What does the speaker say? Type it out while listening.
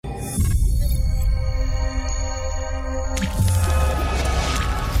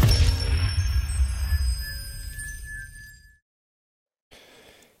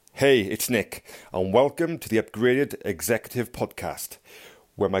Hey, it's Nick, and welcome to the Upgraded Executive Podcast,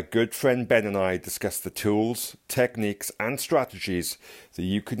 where my good friend Ben and I discuss the tools, techniques, and strategies that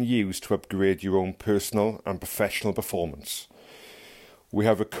you can use to upgrade your own personal and professional performance. We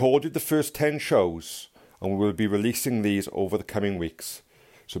have recorded the first 10 shows, and we will be releasing these over the coming weeks,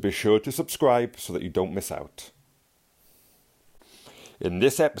 so be sure to subscribe so that you don't miss out. In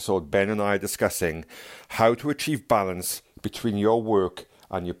this episode, Ben and I are discussing how to achieve balance between your work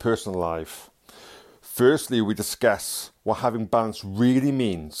and your personal life. Firstly, we discuss what having balance really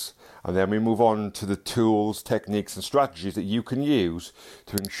means, and then we move on to the tools, techniques and strategies that you can use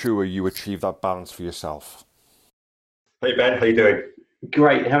to ensure you achieve that balance for yourself. Hey Ben, how you doing?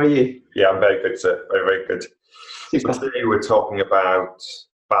 Great, how are you? Yeah, I'm very good, sir. Very, very good. Super. So today we're talking about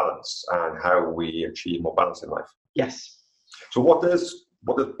balance and how we achieve more balance in life. Yes. So what does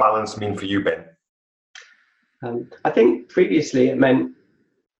balance mean for you, Ben? I think previously it meant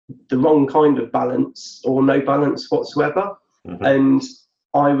the wrong kind of balance or no balance whatsoever. Mm-hmm. And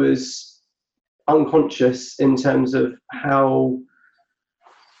I was unconscious in terms of how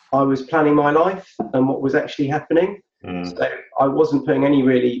I was planning my life and what was actually happening. So I wasn't putting any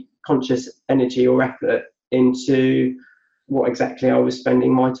really conscious energy or effort into what exactly I was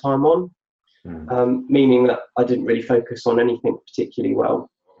spending my time on, meaning that I didn't really focus on anything particularly well.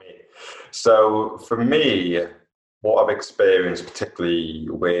 So for me, what I've experienced, particularly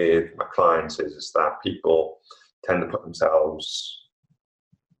with my clients, is that people tend to put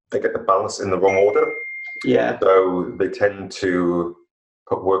they get the balance in the wrong order. Yeah. So they tend to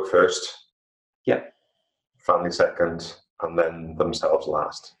put work first, family second, and then themselves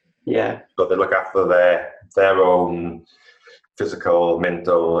last. Yeah. So they look after their own physical,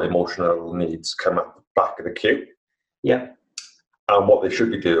 mental, emotional needs come at the back of the queue. Yeah. And what they should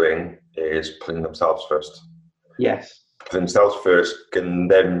be doing is putting themselves first. Yes. Put themselves first, getting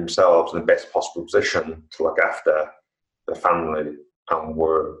themselves in the best possible position to look after their family and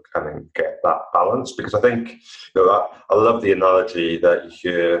work and then get that balance. Because I think, I love the analogy that you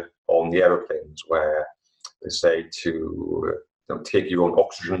hear on the aeroplanes where they say to take your own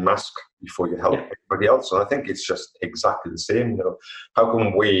oxygen mask before you help everybody else. And I think it's just exactly the same. How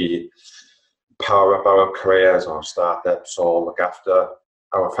can we power up our careers or startups or look after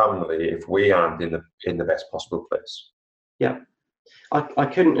our family if we aren't in the best possible place? Yeah, I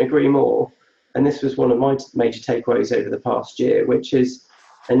couldn't agree more. And this was one of my major takeaways over the past year, which is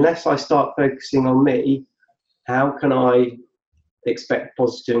unless I start focusing on me, how can I expect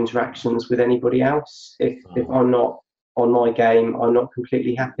positive interactions with anybody else if I'm not on my game, I'm not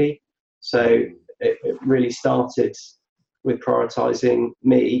completely happy. So it really started with prioritizing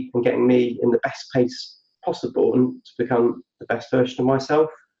me and getting me in the best pace possible and to become the best version of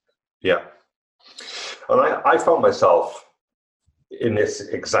myself. Yeah. And I found myself in this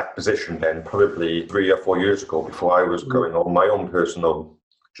exact position then probably 3 or 4 years ago before I was going on my own personal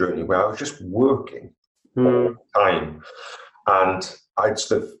journey where I was just working all the time. And I'd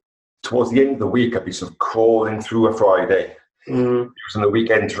sort of, towards the end of the week, I'd be sort of crawling through a Friday, using the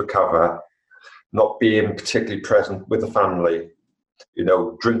weekend to recover, not being particularly present with the family,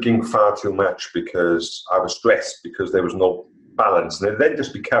 drinking far too much because I was stressed because there was no balance. And it then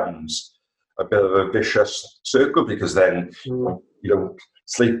just becomes a bit of a vicious circle because then you don't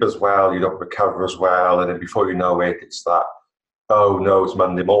sleep as well, you don't recover as well. And then before you know it, it's that, oh no, it's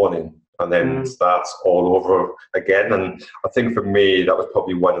Monday morning. And then it starts all over again. And I think for me, that was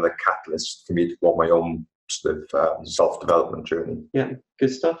probably one of the catalysts for me to go on my own sort of self-development journey. Yeah,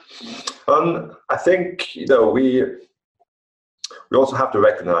 good stuff. I think, we also have to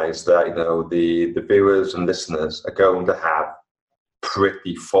recognize that, the viewers and listeners are going to have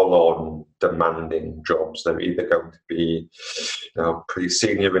pretty full-on demanding jobs. They're either going to be, pretty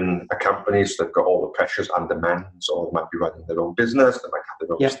senior in a company, so they've got all the pressures and demands, or they might be running their own business, they might have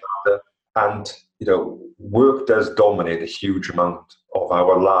their own startup. And, work does dominate a huge amount of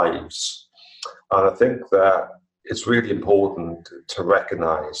our lives. And I think that it's really important to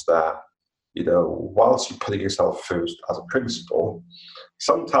recognize that, whilst you're putting yourself first as a principle,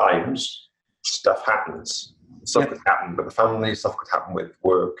 sometimes stuff happens. Stuff could happen with the family, stuff could happen with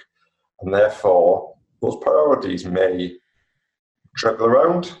work. And therefore, those priorities may juggle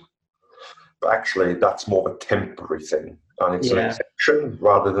around. But actually, that's more of a temporary thing. And it's an exception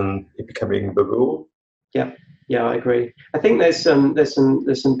rather than it becoming the rule. Yeah, I agree. I think there's some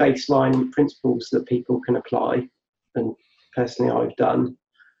baseline principles that people can apply, and personally I've done,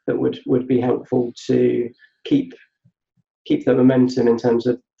 that would be helpful to keep the momentum in terms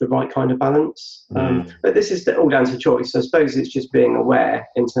of the right kind of balance. But this is all down to choice. I suppose it's just being aware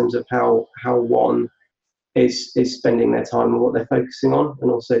in terms of how one is spending their time on what they're focusing on, and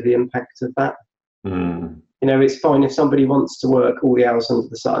also the impact of that. It's fine if somebody wants to work all the hours under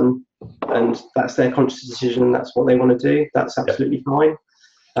the sun, and that's their conscious decision, and that's what they want to do. That's absolutely fine.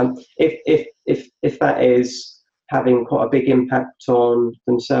 If that is having quite a big impact on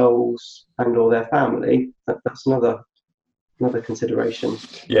themselves and or their family, that's another consideration.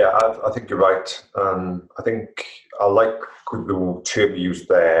 Yeah, I think you're right. I think I like the term used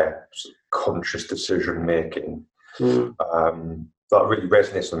there, conscious decision making. That really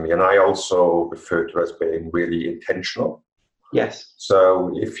resonates with me, and I also refer to it as being really intentional. Yes.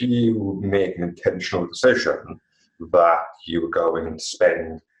 So if you make an intentional decision that you are going to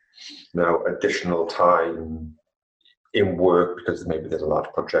spend, additional time in work because maybe there's a large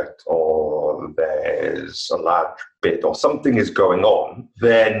project or there's a large bid or something is going on,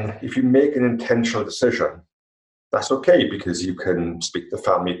 then if you make an intentional decision, that's okay, because you can speak to the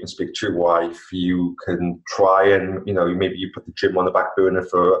family, you can speak to your wife, you can try and, maybe you put the gym on the back burner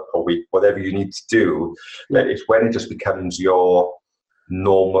for a week, whatever you need to do. Yeah. It's when it just becomes your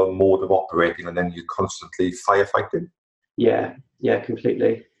normal mode of operating and then you're constantly firefighting. Yeah,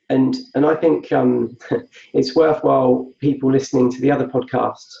 completely. And I think it's worthwhile people listening to the other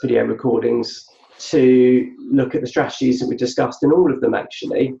podcasts, video recordings, to look at the strategies that we discussed in all of them,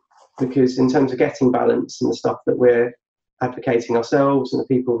 actually, because in terms of getting balance and the stuff that we're advocating ourselves and the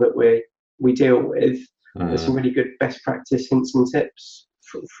people that we deal with, there's some really good best practice hints and tips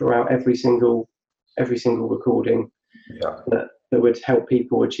throughout every single recording that would help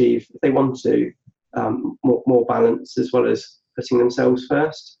people achieve, if they want to, more balance, as well as putting themselves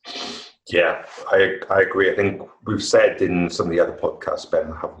first. Yeah, I agree. I think we've said in some of the other podcasts,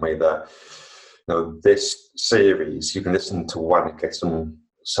 Ben, haven't we, that this series, you can listen to one and get some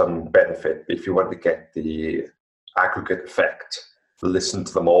benefit. If you want to get the aggregate effect, listen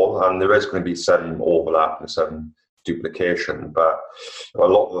to them all, and there is going to be some overlap and some duplication, but a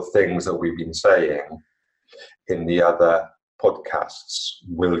lot of the things that we've been saying in the other podcasts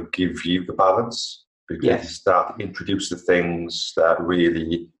will give you the balance, because you start to introduce the things that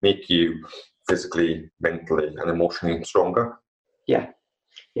really make you physically, mentally and emotionally stronger. Yeah,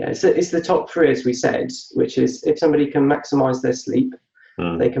 it's the top three, as we said, which is if somebody can maximize their sleep,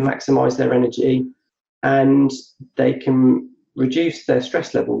 they can maximize their energy, and they can reduce their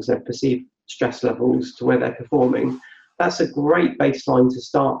stress levels, their perceived stress levels, to where they're performing. That's a great baseline to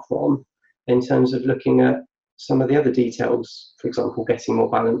start from in terms of looking at some of the other details, for example, getting more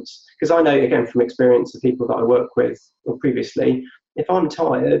balance. Because I know, again, from experience of people that I work with or previously, if I'm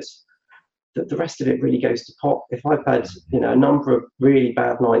tired, the rest of it really goes to pot. If I've had a number of really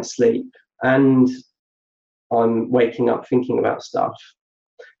bad nights sleep and I'm waking up thinking about stuff,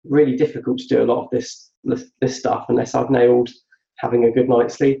 really difficult to do a lot of this stuff unless I've nailed having a good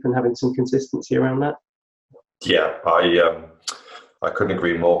night's sleep and having some consistency around that. Yeah, I couldn't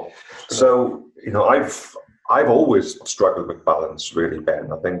agree more. So I've always struggled with balance, really,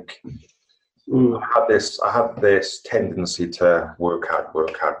 Ben. I think I had this tendency to work hard,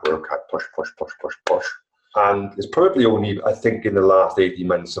 push. And it's probably only, I think, in the last 18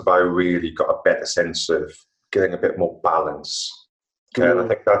 months have I really got a better sense of getting a bit more balance. Okay, and I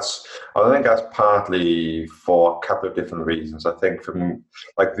think that's partly for a couple of different reasons. I think from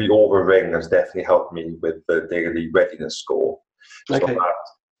like the Oura Ring has definitely helped me with the daily readiness score. Okay. So that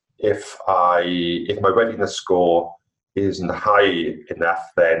if my readiness score isn't high enough,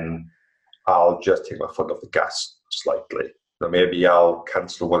 then I'll just take my foot off the gas slightly. Maybe I'll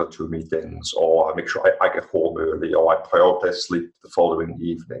cancel one or two meetings, or I make sure I get home early, or I prioritize sleep the following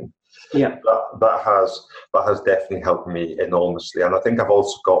evening. Yeah, that has definitely helped me enormously, and I think I've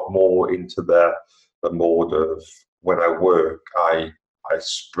also got more into the mode of when I work, I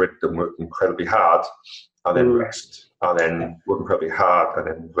sprint and work incredibly hard, and then rest, and then work incredibly hard, and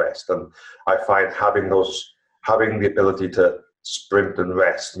then rest. And I find having the ability to sprint and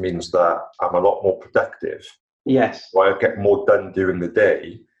rest means that I'm a lot more productive. Yes. So I get more done during the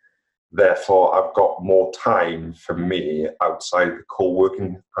day. Therefore, I've got more time for me outside the core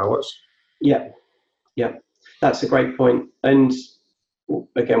working hours. Yeah. That's a great point. And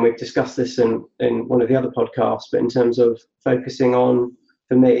again, we've discussed this in one of the other podcasts, but in terms of focusing on,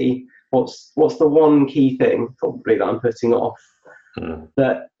 for me, what's the one key thing probably that I'm putting off,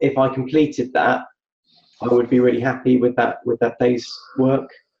 that if I completed that, I would be really happy with that day's work.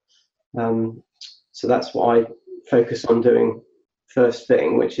 So that's what I focus on doing first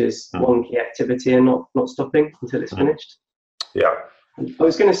thing, which is one key activity and not stopping until it's finished. Yeah. I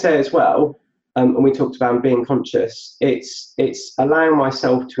was going to say as well, and we talked about being conscious, it's allowing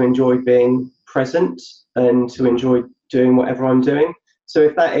myself to enjoy being present and to enjoy doing whatever I'm doing. So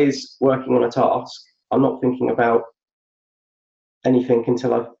if that is working on a task, I'm not thinking about anything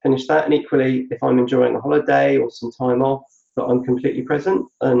until I've finished that. And equally, if I'm enjoying a holiday or some time off, that I'm completely present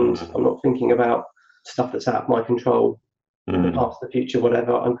and I'm not thinking about stuff that's out of my control, the past, the future,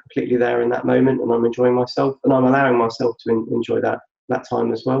 whatever. I'm completely there in that moment and I'm enjoying myself and I'm allowing myself to enjoy that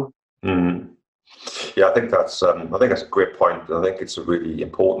time as well. Yeah, I think that's a great point. I think it's a really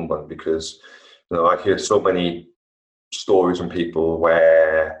important one because I hear so many stories from people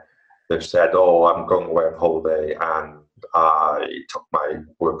where they've said, "Oh, I'm going away on holiday and I took my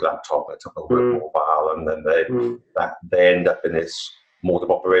work laptop, I took my work mobile," and then they end up in this mode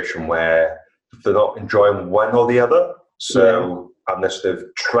of operation where they're not enjoying one or the other. So unless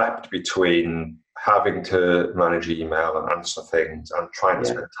they're trapped between having to manage email and answer things and trying to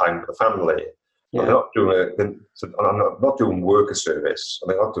spend time with the family. Yeah. I'm not doing work a service, and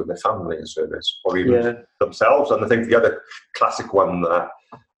they're not doing their family a service, or even themselves. And I think the other classic one that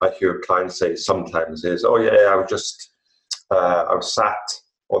I hear clients say sometimes is, "Oh yeah, I was sat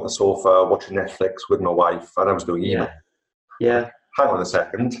on the sofa watching Netflix with my wife, and I was doing email." Yeah. Hang on a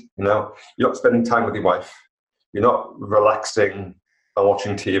second, you're not spending time with your wife, you're not relaxing and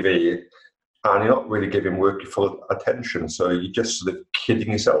watching TV. And you're not really giving work your full attention, so you're just sort of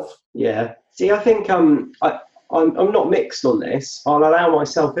kidding yourself. Yeah. See, I think I'm not mixed on this. I'll allow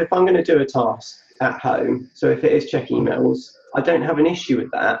myself, if I'm going to do a task at home, so if it is check emails, I don't have an issue with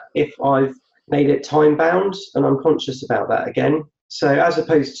that if I've made it time bound and I'm conscious about that again. So as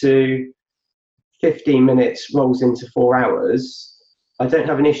opposed to 15 minutes rolls into 4 hours, I don't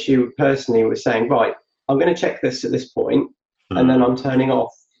have an issue personally with saying, right, I'm going to check this at this point, and then I'm turning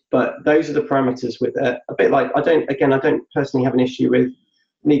off. But those are the parameters with it. A bit like, I don't personally have an issue with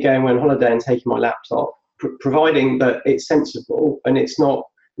me going on holiday and taking my laptop, providing that it's sensible and it's not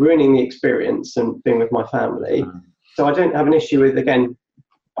ruining the experience and being with my family. So I don't have an issue with, again,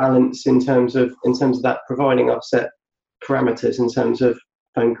 balance in terms of that, providing I've set parameters in terms of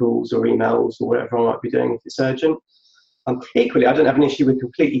phone calls or emails or whatever I might be doing if it's urgent. Equally, I don't have an issue with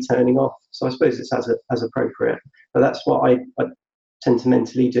completely turning off. So I suppose it's as appropriate. But that's what I tend to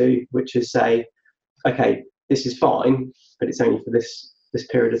mentally do, which is say, okay, this is fine, but it's only for this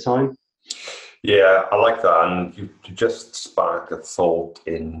period of time. Yeah, I like that. And you just sparked a thought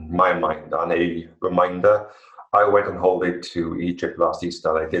in my mind and a reminder. I went on holiday to Egypt last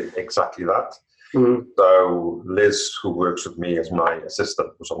Easter and I did exactly that. So Liz, who works with me as my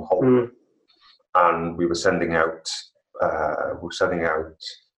assistant, was on holiday, and we were sending out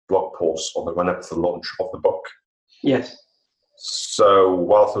blog posts on the run up to the launch of the book. Yes. So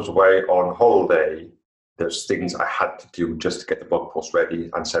whilst I was away on holiday, there's things I had to do just to get the blog post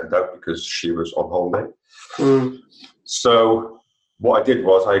ready and sent out because she was on holiday. So what I did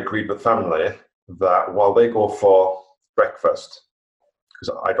was I agreed with family that while they go for breakfast,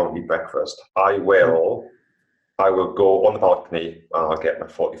 because I don't eat breakfast, I will go on the balcony and I'll get my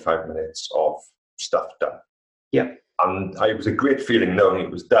 45 minutes of stuff done. Yeah. And it was a great feeling knowing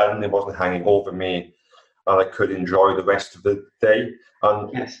it was done, it wasn't hanging over me, and I could enjoy the rest of the day.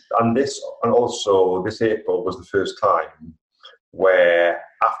 And this April was the first time where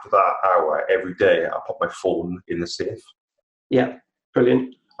after that hour every day I put my phone in the safe. Yeah,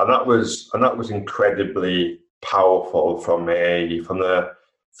 brilliant. And that was incredibly powerful from the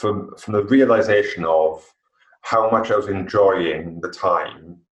realization of how much I was enjoying the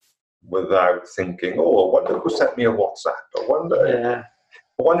time without thinking, oh, I wonder who sent me a WhatsApp. I wonder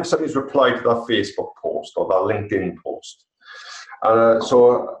if somebody's replied to that Facebook post or that LinkedIn post.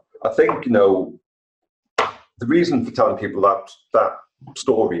 So I think, the reason for telling people that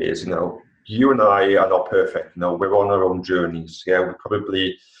story is, you and I are not perfect. We're on our own journeys. Yeah, we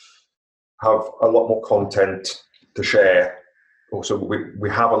probably have a lot more content to share. Also, we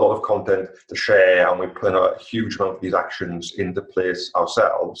have a lot of content to share, and we're putting a huge amount of these actions into place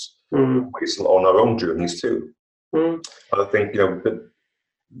ourselves. We're still on our own journeys too. And I think,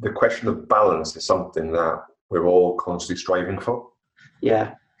 the question of balance is something that we're all constantly striving for.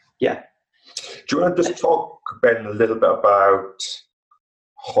 Yeah. Do you want to just talk, Ben, a little bit about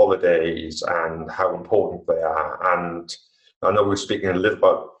holidays and how important they are? And I know we were speaking a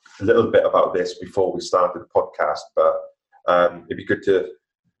little bit about this before we started the podcast, but it'd be good to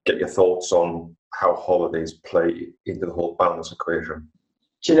get your thoughts on how holidays play into the whole balance equation.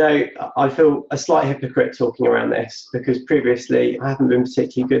 Do you know, I feel a slight hypocrite talking around this because previously I haven't been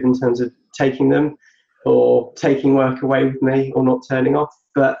particularly good in terms of taking them or taking work away with me or not turning off.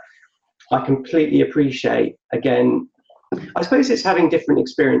 But I completely appreciate, again, I suppose it's having different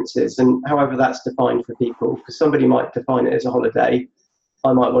experiences and however that's defined for people, because somebody might define it as a holiday.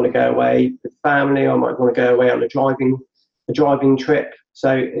 I might want to go away with family. I might want to go away on a a driving trip.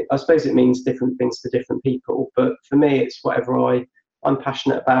 So I suppose it means different things to different people. But for me, it's whatever I'm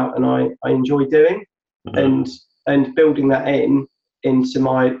passionate about and I enjoy doing, and building that into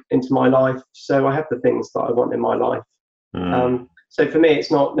my life. So I have the things that I want in my life. So for me,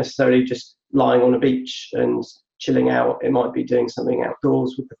 it's not necessarily just lying on a beach and chilling out. It might be doing something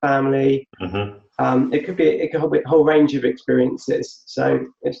outdoors with the family. It could be a whole range of experiences. So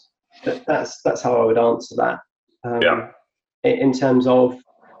that's how I would answer that. In terms of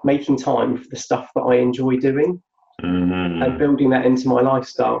making time for the stuff that I enjoy doing and building that into my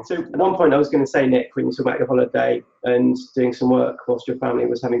lifestyle. So at one point I was going to say, Nick, when you talk about your holiday and doing some work whilst your family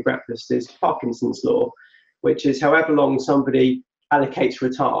was having breakfast, is Parkinson's law, which is however long somebody allocates for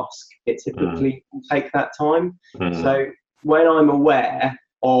a task, it typically will take that time. So when I'm aware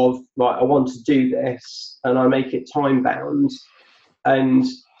of, right, I want to do this, and I make it time bound, and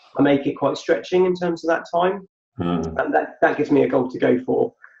I make it quite stretching in terms of that time, and that gives me a goal to go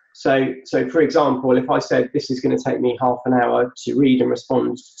for. So for example, if I said this is going to take me half an hour to read and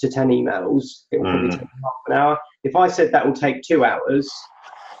respond to 10 emails, it will probably take me half an hour. If I said that will take 2 hours,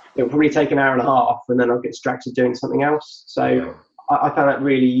 it will probably take an hour and a half, and then I'll get distracted doing something else. So I found that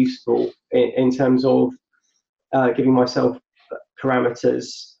really useful in terms of giving myself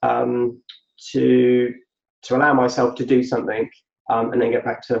parameters to allow myself to do something, and then get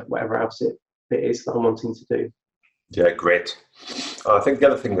back to whatever else it is that I'm wanting to do. Yeah, great. I think the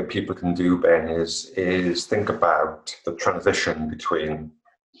other thing that people can do, Ben, is think about the transition between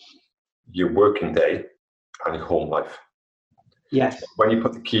your working day and your home life. Yes. When you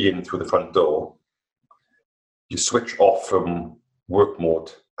put the key in through the front door, you switch off from work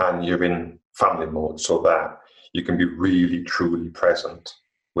mode and you're in family mode, so that you can be really, truly present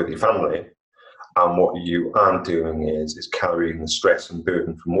with your family. And what you aren't doing is carrying the stress and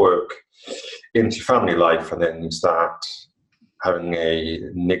burden from work into your family life, and then you start having a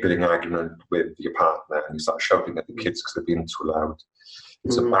niggling argument with your partner, and you start shouting at the kids because they're being too loud.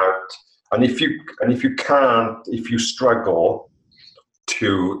 It's about, and if you struggle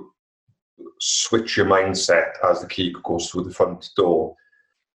to switch your mindset as the key goes through the front door,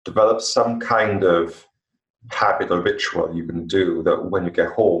 develop some kind of habit or ritual you can do that when you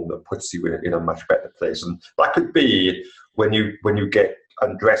get home that puts you in a much better place. And that could be when you get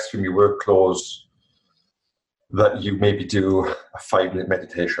undressed from your work clothes, that you maybe do a 5-minute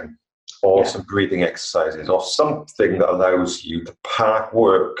meditation or some breathing exercises or something that allows you to park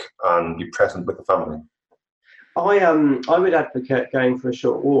work and be present with the family. I would advocate going for a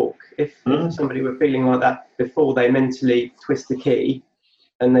short walk. If somebody were feeling like that before they mentally twist the key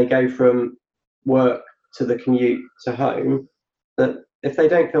and they go from work to the commute to home, that if they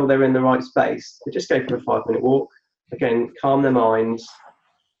don't feel they're in the right space, they just go for a 5-minute walk. Again, calm their minds,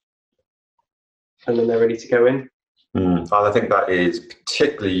 and then they're ready to go in. And I think that is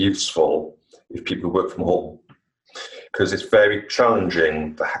particularly useful if people work from home, because it's very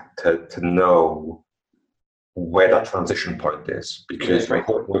challenging to know where that transition point is, because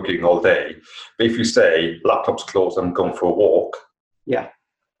you're working all day. But if you say, laptop's closed, I'm going for a walk,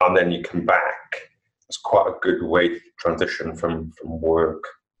 and then you come back, it's quite a good way to transition from work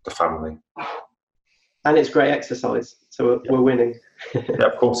to family. And it's great exercise, so we're winning.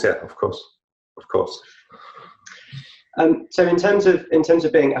 Of course. So in terms of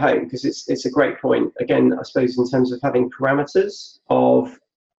being at home, because it's a great point. Again, I suppose in terms of having parameters of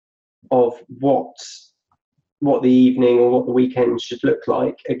what the evening or what the weekend should look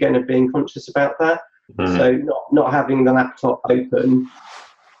like. Again, of being conscious about that. So not having the laptop open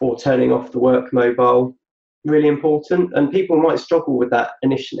or turning off the work mobile, really important. And people might struggle with that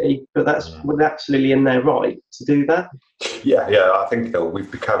initially, but that's absolutely in their right to do that. Yeah. I think we've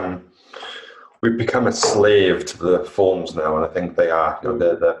become a slave to the phones now, and I think they are.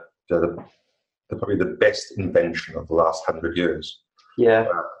 They're probably the best invention of the last 100 years. Yeah.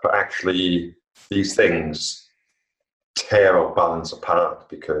 But actually, these things tear our balance apart,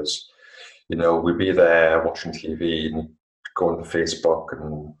 because we'd be there watching TV and go on to Facebook,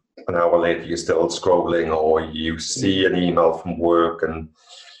 and an hour later you're still scrolling, or you see an email from work and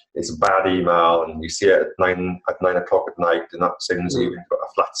it's a bad email, and you see it at 9 o'clock at night, and that sends you into a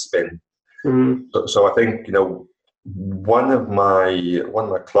flat spin. So I think one of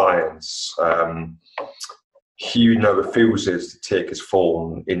my clients, he now refuses to take his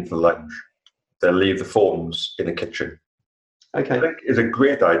phone into the lounge. They'll leave the phones in the kitchen. Okay, I think it's a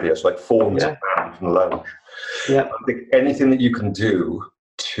great idea. It's like phones banned from the lounge. Yeah, I think anything that you can do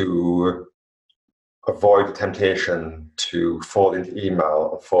to avoid the temptation to fall into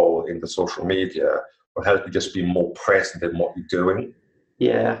email or fall into social media will help you just be more present in what you're doing.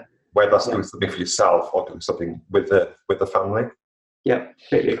 Yeah, whether that's doing something for yourself or doing something with the family. Yeah,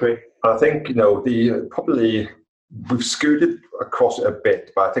 completely agree. I think, we've scooted across it a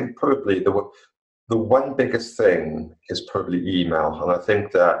bit, but I think probably the one biggest thing is probably email. And I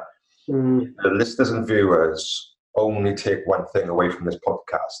think that the listeners and viewers only take one thing away from this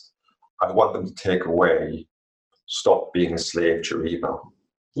podcast. I want them to take away, stop being a slave to your email.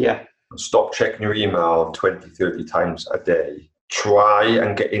 Yeah. Stop checking your email 20, 30 times a day. Try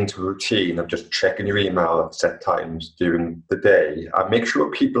and get into a routine of just checking your email at set times during the day, and make sure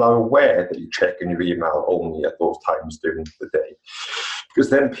people are aware that you're checking your email only at those times during the day. Because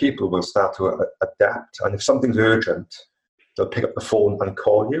then people will start to adapt, and if something's urgent, they'll pick up the phone and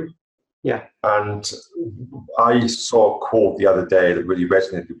call you. Yeah. And I saw a quote the other day that really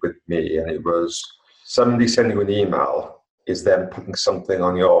resonated with me, and it was, somebody sending you an email is them putting something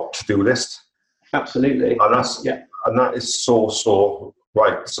on your to-do list. Absolutely. And that is so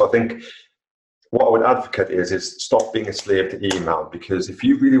right. So I think what I would advocate is stop being a slave to email, because if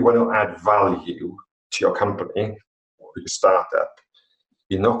you really want to add value to your company or your startup,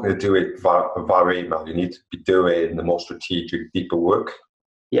 you're not going to do it via email. You need to be doing the more strategic, deeper work.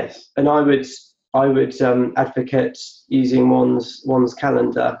 Yes, and I would advocate using one's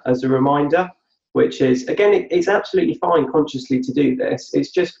calendar as a reminder, which is, again, it's absolutely fine consciously to do this. It's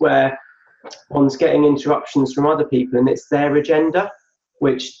just where one's getting interruptions from other people and it's their agenda,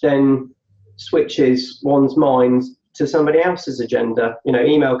 which then switches one's mind to somebody else's agenda.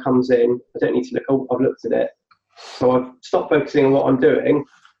 Email comes in, I don't need to look, oh, I've looked at it. So I've stopped focusing on what I'm doing,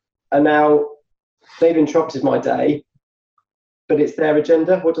 and now they've interrupted my day, but it's their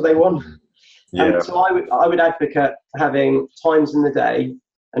agenda. What do they want? Yeah. So I would advocate having times in the day,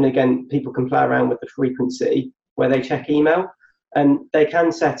 and again, people can play around with the frequency where they check email, and they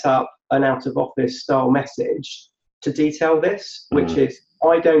can set up an out of office style message to detail this, which is,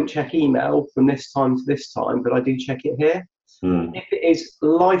 I don't check email from this time to this time, but I do check it here. If it is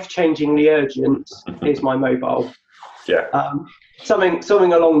life-changingly urgent, here's my mobile. Yeah.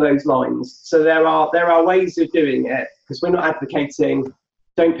 Something along those lines. So there are ways of doing it, because we're not advocating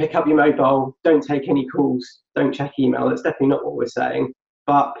don't pick up your mobile, don't take any calls, don't check email. That's definitely not what we're saying.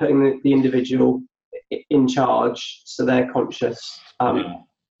 But putting the individual in charge, so they're conscious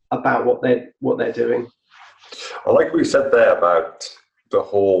about what they're doing. I like what you said there about the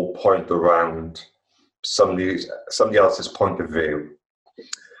whole point around somebody else's point of view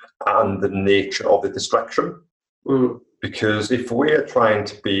and the nature of the distraction. Because if we're trying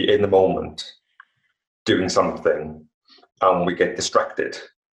to be in the moment doing something and we get distracted,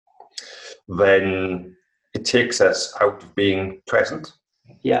 then it takes us out of being present.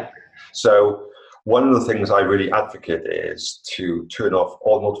 Yeah. So one of the things I really advocate is to turn off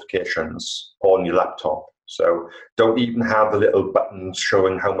all notifications on your laptop. So don't even have the little buttons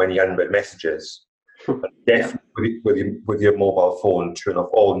showing how many unread messages. Definitely with your mobile phone, turn off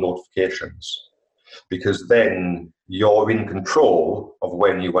all notifications, because then you're in control of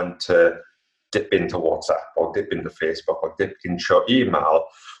when you want to dip into WhatsApp or dip into Facebook or dip into your email,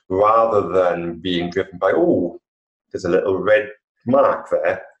 rather than being driven by, oh, there's a little red mark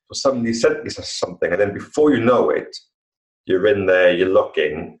there. So somebody sent me something, and then before you know it, you're in there, you're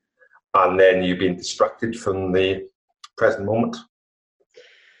looking, and then you've been distracted from the present moment.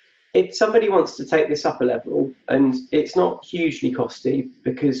 If somebody wants to take this up a level, and it's not hugely costly,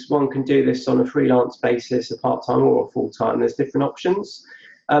 because one can do this on a freelance basis, a part-time or a full-time, there's different options.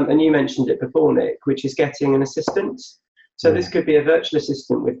 And you mentioned it before, Nick, which is getting an assistant. So this could be a virtual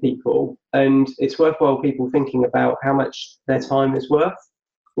assistant with people, and it's worthwhile people thinking about how much their time is worth,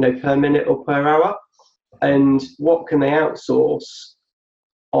 per minute or per hour, and what can they outsource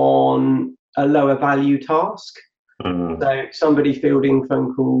on a lower value task. So somebody fielding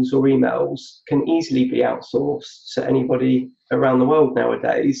phone calls or emails can easily be outsourced to anybody around the world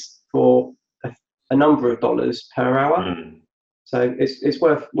nowadays for a number of dollars per hour. So it's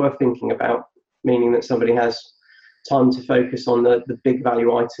worth thinking about, meaning that somebody has time to focus on the big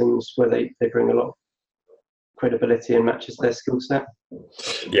value items where they bring a lot of credibility and matches their skill set.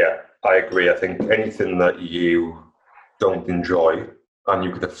 Yeah, I agree. I think anything that you don't enjoy and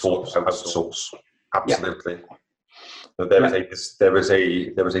you could afford to outsource, absolutely. Yeah. There is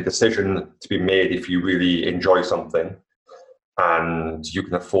a decision to be made if you really enjoy something and you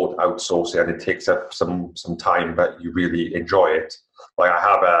can afford to outsource it, and it takes up some time, but you really enjoy it. Like I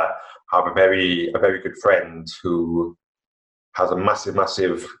have a very good friend who has a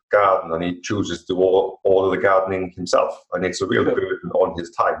massive garden, and he chooses to do all of the gardening himself, and it's a real burden on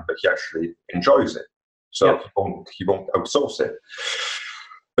his time, but he actually enjoys it. So he won't outsource it.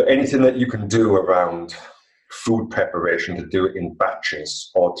 But anything that you can do around food preparation, to do it in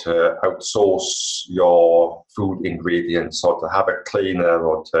batches, or to outsource your food ingredients, or to have a cleaner,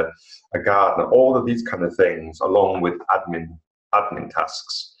 or to a gardener, all of these kind of things, along with admin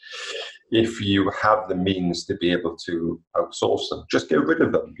tasks. If you have the means to be able to outsource them, just get rid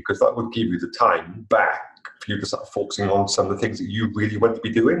of them, because that would give you the time back for you to start focusing on some of the things that you really want to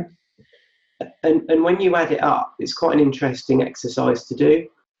be doing. And when you add it up, it's quite an interesting exercise to do.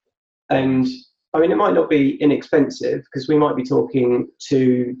 And I mean, it might not be inexpensive, because we might be talking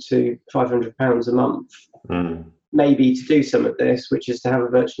 £200 to £500 a month, maybe, to do some of this, which is to have a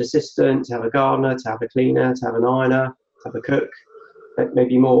virtual assistant, to have a gardener, to have a cleaner, to have an ironer, to have a cook,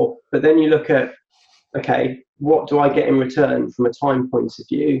 maybe more. But then you look at, okay, what do I get in return from a time point of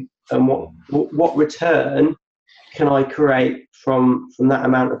view, and what return can I create from that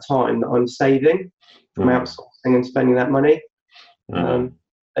amount of time that I'm saving from outsourcing and spending that money? And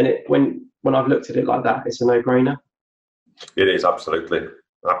when I've looked at it like that, it's a no-brainer. It is absolutely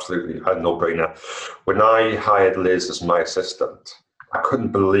a no-brainer. When I hired Liz as my assistant, I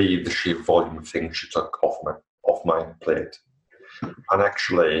couldn't believe the sheer volume of things she took off my plate. And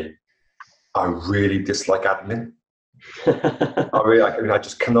actually, I really dislike admin. I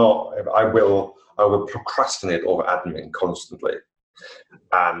just cannot. I will procrastinate over admin constantly.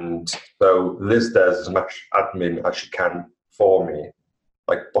 And so Liz does as much admin as she can for me,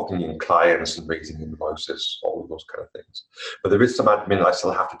 like booking in clients and raising invoices, all of those kind of things. But there is some admin I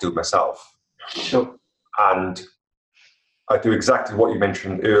still have to do myself. Sure. And I do exactly what you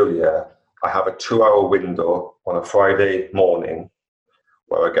mentioned earlier. I have a 2-hour window on a Friday morning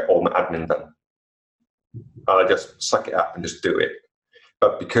where I get all my admin done. And I just suck it up and just do it.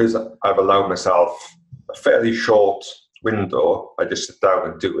 But because I've allowed myself a fairly short window, I just sit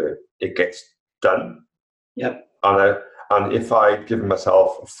down and do it. It gets done. Yep. And if I'd given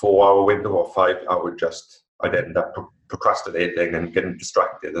myself a 4-hour window or 5, I'd end up procrastinating and getting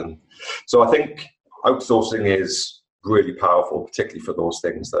distracted. And so I think outsourcing is really powerful, particularly for those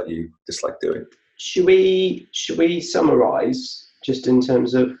things that you dislike doing. Should we summarise just in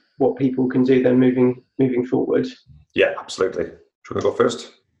terms of what people can do then moving forward? Yeah, absolutely. Should we go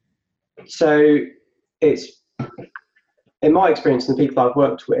first? So it's, in my experience and the people I've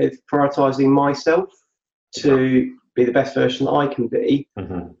worked with, prioritising myself to be the best version that I can be,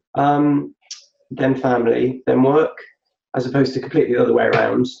 then family, then work, as opposed to completely the other way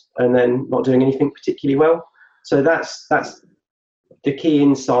around, and then not doing anything particularly well. So that's the key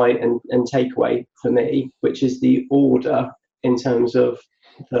insight and takeaway for me, which is the order in terms of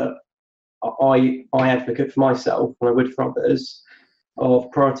that I advocate for myself, and I would for others, of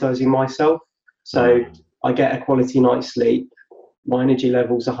prioritising myself. So I get a quality night's sleep, my energy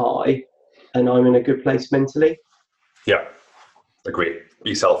levels are high, and I'm in a good place mentally. Yeah, agree.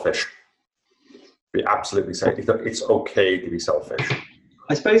 Be selfish. Be absolutely selfish. It's okay to be selfish.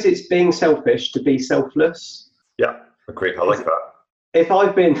 I suppose it's being selfish to be selfless. Yeah, agree. I like that. If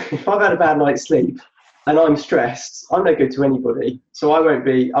I've had a bad night's sleep and I'm stressed, I'm no good to anybody. So I won't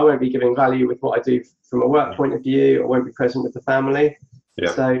be giving value with what I do from a work point of view. I won't be present with the family.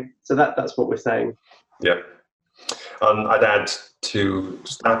 Yeah. So that's what we're saying. Yeah. And I'd add to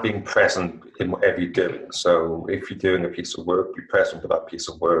start being present in whatever you're doing. So if you're doing a piece of work, be present with that piece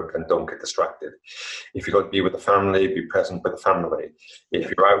of work and don't get distracted. If you're going to be with the family, be present with the family.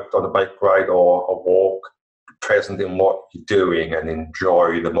 If you're out on a bike ride or a walk, be present in what you're doing and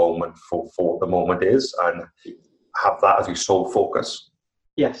enjoy the moment for what the moment is, and have that as your sole focus.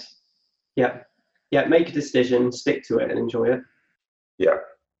 Yes. Yeah. Yeah. Make a decision, stick to it, and enjoy it. Yeah.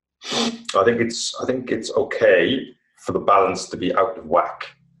 I think it's okay for the balance to be out of whack.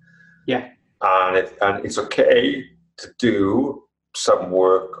 Yeah. And it's okay to do some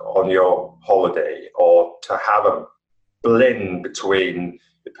work on your holiday, or to have a blend between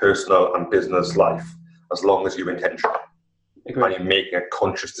the personal and business life, as long as you're intentional. Agreed. And you're making a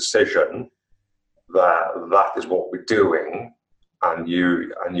conscious decision that is what we're doing, and you're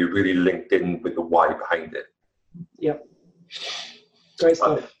really linked in with the why behind it. Yep. Great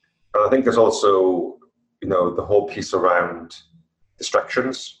stuff. And I think there's also, the whole piece around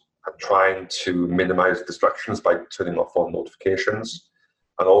distractions, and trying to minimize distractions by turning off all notifications,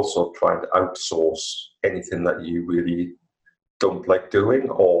 and also trying to outsource anything that you really don't like doing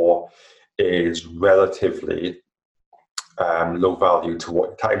or is relatively low value to what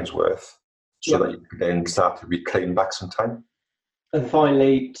your time's worth, so that you can then start to reclaim back some time. And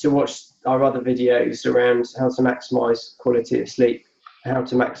finally, to watch our other videos around how to maximize quality of sleep, how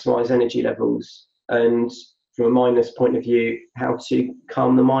to maximize energy levels, and from a mindless point of view, how to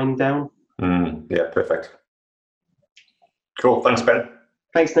calm the mind down. Yeah, perfect. Cool. Thanks, Ben.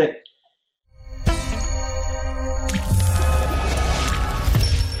 Thanks, Nick.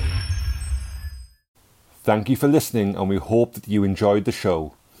 Thank you for listening, and we hope that you enjoyed the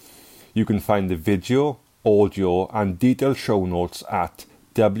show. You can find the video, audio and detailed show notes at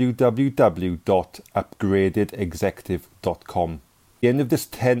www.upgradedexecutive.com. At the end of this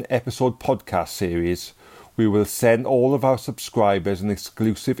 10-episode podcast series, we will send all of our subscribers an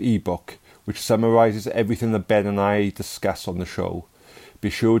exclusive ebook which summarises everything that Ben and I discuss on the show.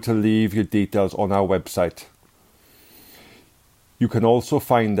 Be sure to leave your details on our website. You can also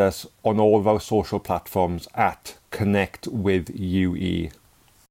find us on all of our social platforms at Connect with UE.